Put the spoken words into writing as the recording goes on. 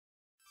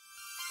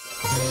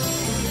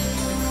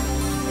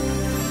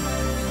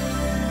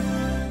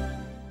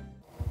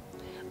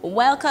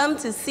Welcome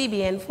to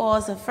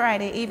CBN4's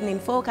Friday evening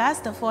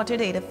forecast for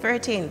today, the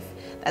 13th.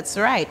 That's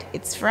right,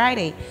 it's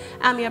Friday.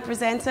 I'm your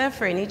presenter,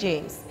 Fernie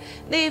James.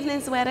 The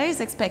evening's weather is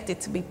expected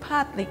to be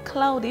partly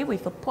cloudy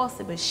with a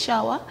possible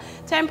shower.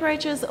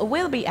 Temperatures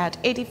will be at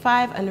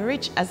 85 and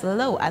reach as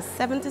low as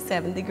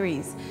 77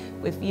 degrees,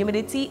 with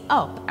humidity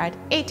up at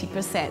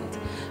 80%.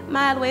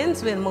 Mild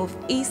winds will move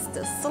east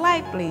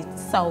slightly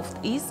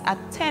southeast at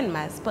 10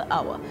 miles per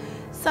hour.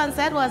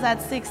 Sunset was at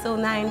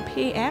 6:09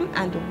 p.m.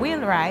 and will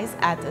rise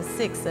at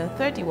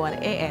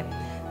 6:31 a.m.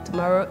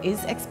 Tomorrow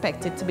is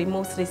expected to be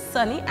mostly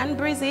sunny and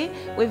breezy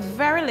with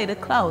very little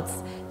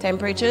clouds.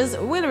 Temperatures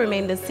will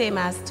remain the same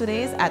as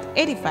today's at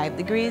 85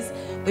 degrees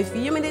with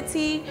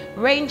humidity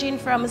ranging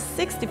from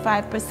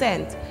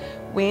 65%.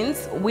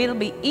 Winds will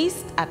be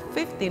east at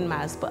 15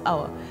 miles per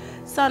hour.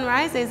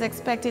 Sunrise is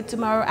expected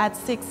tomorrow at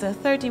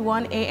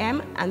 6:31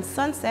 a.m. and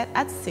sunset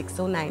at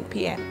 6:09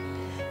 p.m.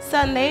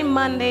 Sunday,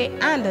 Monday,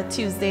 and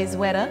Tuesday's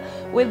weather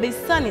will be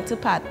sunny to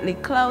partly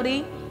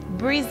cloudy,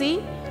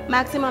 breezy.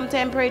 Maximum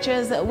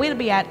temperatures will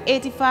be at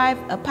 85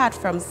 apart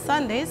from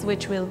Sundays,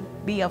 which will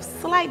be of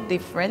slight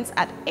difference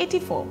at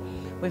 84,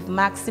 with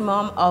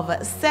maximum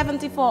of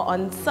 74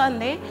 on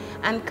Sunday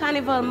and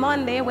Carnival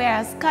Monday,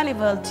 whereas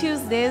Carnival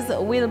Tuesdays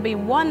will be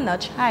one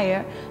notch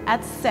higher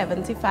at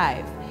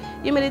 75.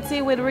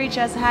 Humidity will reach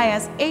as high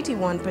as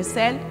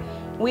 81%.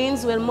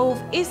 Winds will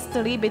move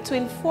easterly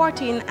between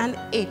 14 and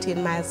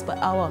 18 miles per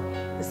hour.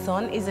 The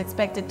sun is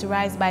expected to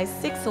rise by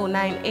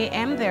 6:09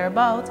 a.m.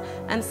 thereabout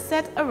and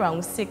set around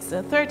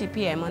 6:30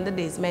 p.m. on the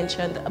days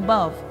mentioned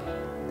above.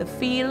 The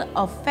feel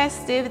of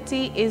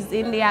festivity is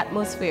in the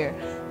atmosphere.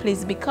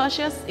 Please be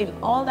cautious in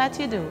all that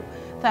you do.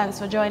 Thanks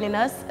for joining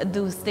us.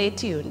 Do stay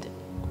tuned.